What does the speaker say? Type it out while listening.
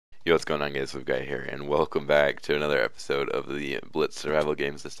Yo, what's going on, guys? SwiftGaia here, and welcome back to another episode of the Blitz Survival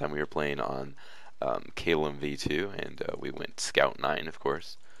Games. This time we were playing on KLM V2, and we went Scout 9, of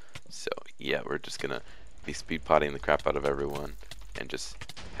course. So, yeah, we're just gonna be speed potting the crap out of everyone and just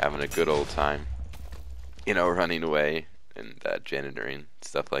having a good old time. You know, running away and janitoring,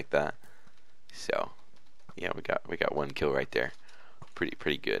 stuff like that. So, yeah, we got one kill right there.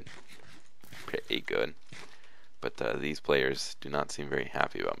 Pretty good. Pretty good. But these players do not seem very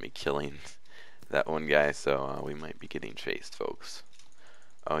happy about me killing that one guy, so we might be getting chased, folks.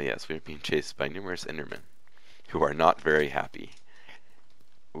 Oh yes, we're being chased by numerous Endermen, who are not very happy.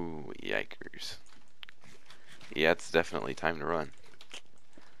 Ooh, yikers. Yeah, it's definitely time to run.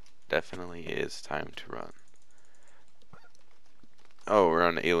 Definitely is time to run. Oh, we're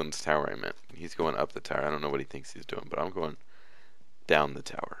on Aelin's tower, I meant. He's going up the tower. I don't know what he thinks he's doing, but I'm going down the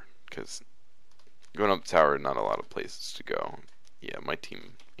tower, because going up the tower, not a lot of places to go. Yeah, my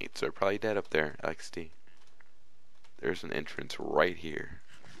teammates are probably dead up there, XD. There's an entrance right here.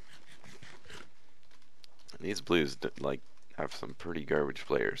 And these blues, like, have some pretty garbage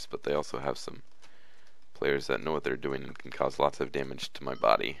players, but they also have some players that know what they're doing and can cause lots of damage to my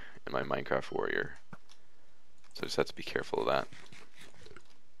body and my Minecraft warrior. So I just have to be careful of that.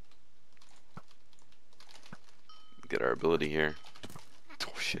 Get our ability here.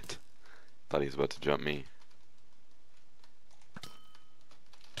 Oh shit. Thought he was about to jump me.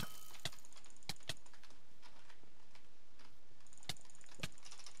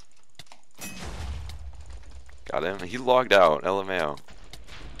 Got him. He logged out. LMAO.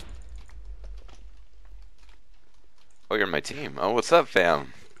 Oh, you're on my team. Oh, what's up,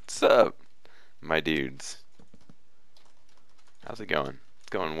 fam? What's up, my dudes? How's it going? It's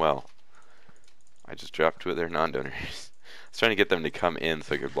going well. I just dropped two of their non-donors. I was trying to get them to come in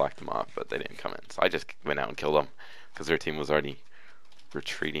so I could block them off, but they didn't come in. So I just went out and killed them because their team was already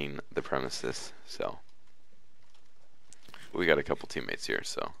retreating the premises. So we got a couple teammates here.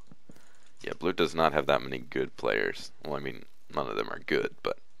 So yeah, blue does not have that many good players. Well, I mean, none of them are good,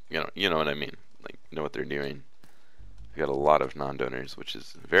 but you know what I mean. Like, know what they're doing. We got a lot of non-donors, which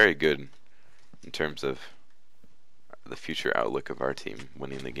is very good in terms of the future outlook of our team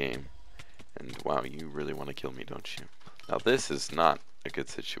winning the game. And wow, you really want to kill me, don't you? Now this is not a good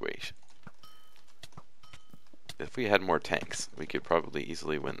situation. If we had more tanks, we could probably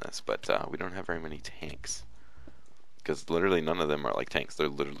easily win this, but we don't have very many tanks. Because literally none of them are like tanks. They're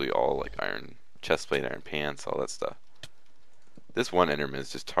literally all like iron chestplate, iron pants, all that stuff. This one Enderman is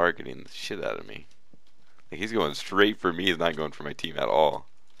just targeting the shit out of me. Like, he's going straight for me. He's not going for my team at all.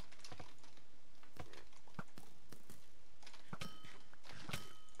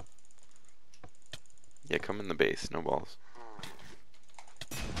 Yeah, come in the base. No balls.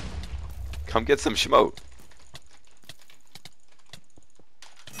 Come get some schmote.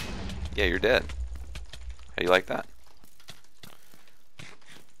 Yeah, you're dead. How do you like that?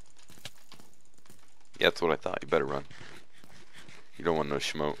 Yeah, that's what I thought. You better run. You don't want no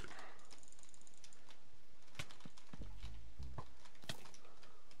schmote.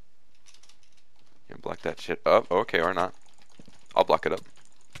 Yeah, block that shit up. Okay, or not. I'll block it up.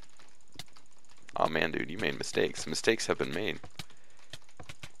 Oh man, dude, you made mistakes. Mistakes have been made.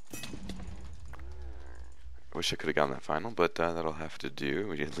 I wish I could have gotten that final, but that'll have to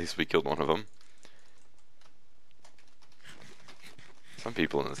do. At least we killed one of them. Some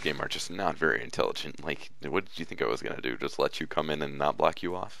people in this game are just not very intelligent. Like, what did you think I was gonna do? Just let you come in and not block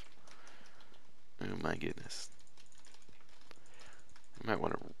you off? Oh my goodness. I might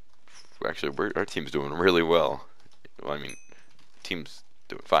want to. Actually, our team's doing really well. Well, I mean, team's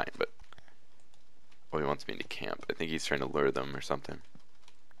doing fine, but oh, he wants me to camp. I think he's trying to lure them or something.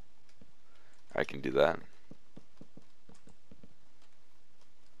 I can do that.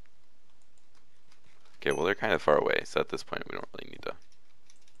 Okay, well, they're kind of far away, so at this point we don't really need to.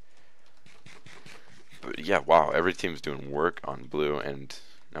 But yeah, wow, every team's doing work on blue, and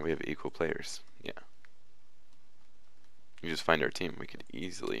now we have equal players. Yeah. You just find our team. We could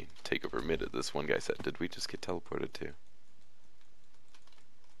easily take over mid. This one guy said, did we just get teleported too?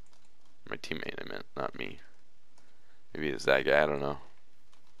 My teammate, I meant, not me. Maybe it's that guy, I don't know.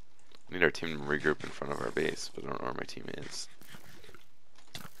 We need our team to regroup in front of our base, but I don't know where my team is.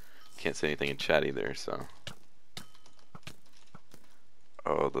 Can't say anything in chat either, so.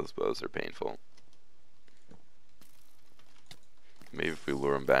 Oh, those bows are painful. Maybe if we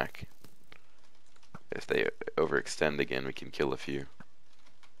lure them back. If they overextend again, we can kill a few.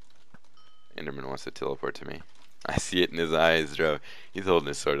 Enderman wants to teleport to me. I see it in his eyes, bro. He's holding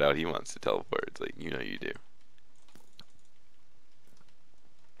his sword out. He wants to teleport. It's like, you know you do.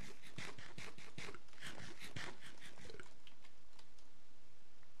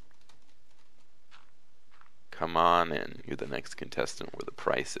 Come on in. You're the next contestant where the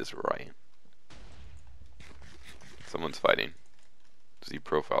price is right. Someone's fighting. Z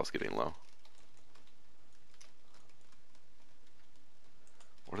profile's getting low.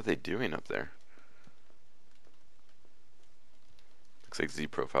 What are they doing up there? Looks like Z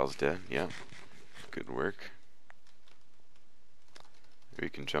profile's dead. Yeah. Good work. Maybe we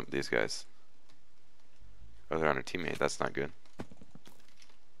can jump these guys. Oh, they're on our teammate. That's not good.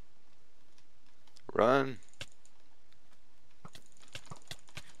 Run.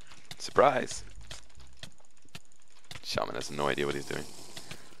 Surprise. Shaman has no idea what he's doing.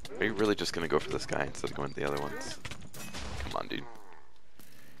 Are you really just going to go for this guy instead of going to the other ones? Come on, dude.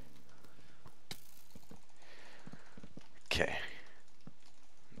 Okay.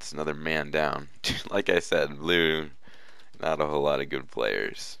 It's another man down. Like I said, blue, not a whole lot of good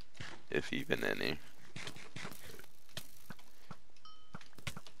players, if even any.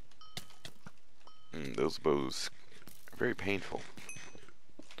 Those bows are very painful.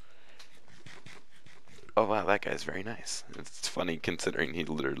 Oh wow, that guy's very nice. It's funny considering he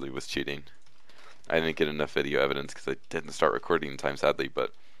literally was cheating. I didn't get enough video evidence because I didn't start recording in time, sadly,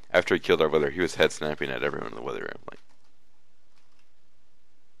 but after he killed our weather, he was head snapping at everyone in the weather room. Like,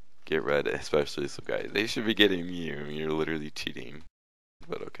 get red, especially some guy. They should be getting you. You're literally cheating.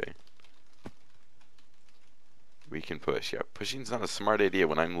 But okay. We can push. Yeah, pushing's not a smart idea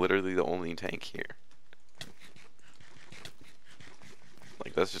when I'm literally the only tank here.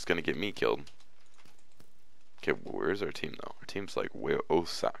 Like, that's just gonna get me killed. Okay, where's our team though? Our team's like way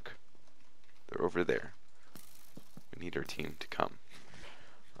Osak. They're over there. We need our team to come.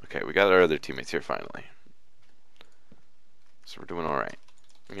 Okay, we got our other teammates here finally. So we're doing alright.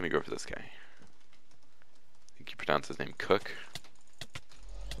 I'm gonna go for this guy. I think you pronounce his name Cook.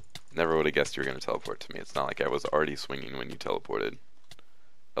 Never would have guessed you were gonna teleport to me. It's not like I was already swinging when you teleported.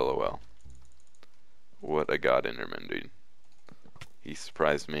 LOL. What a god Enderman, dude. He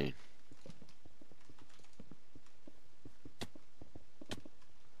surprised me.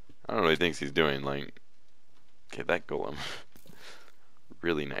 I don't know what he thinks he's doing, like, okay, that golem.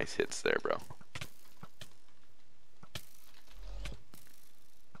 Really nice hits there, bro.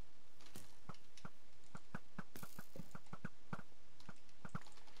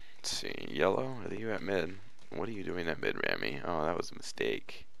 Let's see, yellow, are you at mid? What are you doing at mid, Rami? Oh, that was a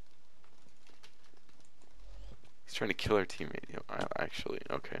mistake. He's trying to kill our teammate. You know, actually,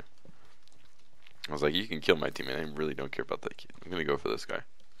 okay. I was like, you can kill my teammate. I really don't care about that kid. I'm gonna go for this guy.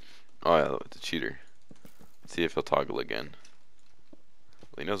 Oh yeah, it's a cheater. Let's see if he'll toggle again.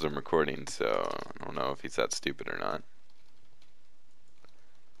 Well, he knows I'm recording, so I don't know if he's that stupid or not.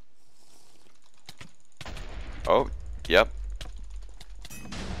 Oh, yep.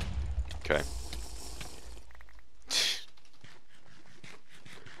 Okay.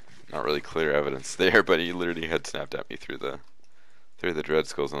 Not really clear evidence there, but he literally head snapped at me through the dread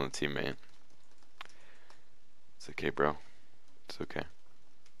skulls on the teammate. It's okay, bro. It's okay.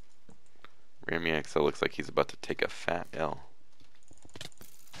 Rami XL looks like he's about to take a fat L.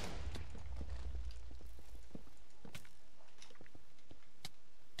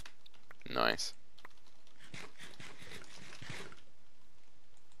 Nice.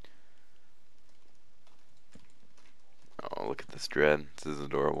 Oh, look at this dread. This is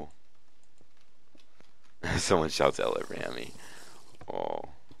adorable. Someone shouts L at Rami. Oh.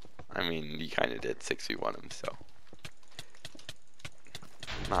 I mean, you kind of did 6v1 him, so.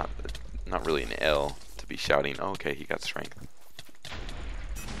 Not really an L to be shouting. Oh, okay, he got strength.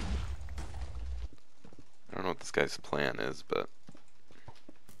 I don't know what this guy's plan is, but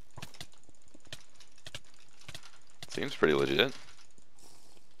seems pretty legit.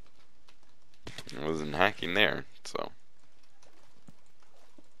 I wasn't hacking there, so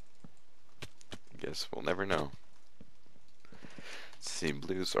guess we'll never know. Let's see,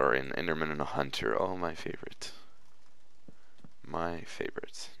 blues are an Enderman and a Hunter. Oh, my favorite. My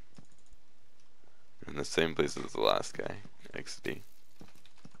favorite. In the same place as the last guy. XD.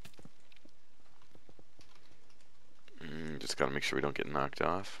 Just gotta make sure we don't get knocked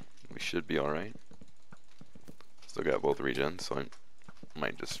off. We should be alright. Still got both regens, so I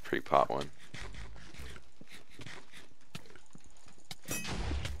might just pre-pot one.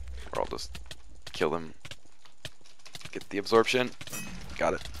 Or I'll just kill him. Get the absorption.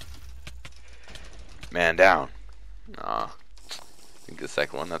 Got it. Man down. Aw. I think the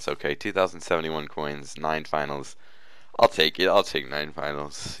second one, that's okay. 2,071 coins, 9 finals. I'll take it. I'll take 9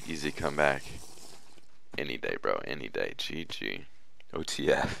 finals. Easy comeback. Any day, bro. Any day. GG.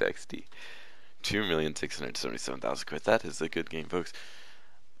 OTF XD. 2,677,000 quid. That is a good game, folks.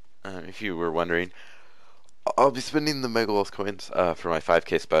 If you were wondering, I'll be spending the Mega Wealth coins for my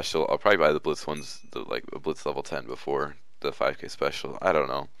 5K special. I'll probably buy the Blitz ones, like a Blitz level 10 before the 5K special. I don't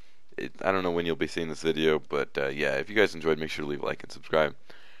know. I don't know when you'll be seeing this video, but yeah, if you guys enjoyed, make sure to leave a like and subscribe,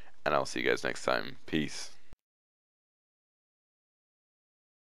 and I'll see you guys next time. Peace.